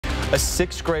A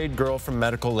sixth grade girl from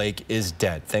Medical Lake is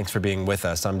dead. Thanks for being with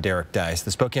us. I'm Derek Dice.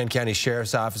 The Spokane County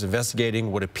Sheriff's Office is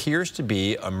investigating what appears to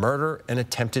be a murder and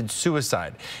attempted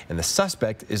suicide. And the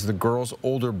suspect is the girl's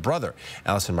older brother.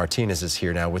 Allison Martinez is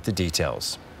here now with the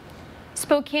details.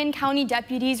 Spokane County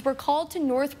deputies were called to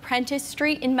South Prentis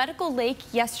Street in Medical Lake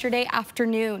yesterday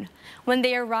afternoon. When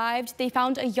they arrived, they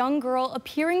found a young girl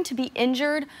appearing to be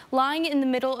injured, lying in the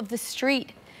middle of the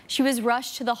street. She was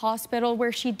rushed to the hospital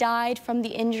where she died from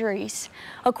the injuries.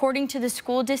 According to the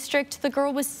school district, the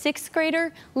girl was sixth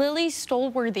grader Lily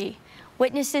Stolworthy.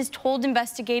 Witnesses told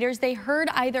investigators they heard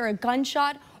either a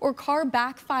gunshot or car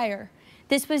backfire.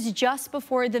 This was just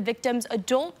before the victim's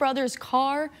adult brother's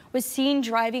car was seen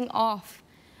driving off.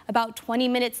 About 20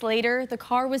 minutes later, the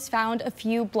car was found a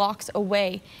few blocks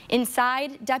away.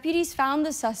 Inside, deputies found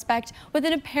the suspect with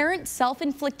an apparent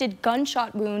self-inflicted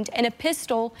gunshot wound and a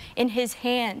pistol in his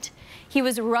hand. He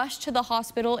was rushed to the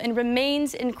hospital and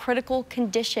remains in critical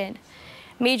condition.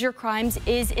 Major Crimes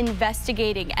is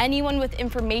investigating. Anyone with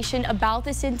information about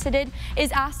this incident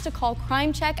is asked to call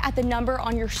Crime Check at the number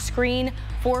on your screen,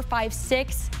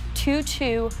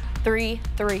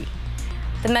 456-2233.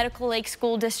 The Medical Lake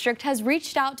School District has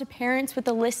reached out to parents with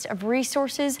a list of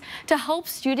resources to help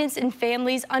students and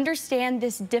families understand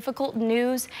this difficult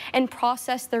news and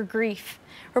process their grief.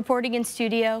 Reporting in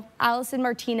studio, Allison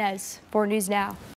Martinez, 4 News Now.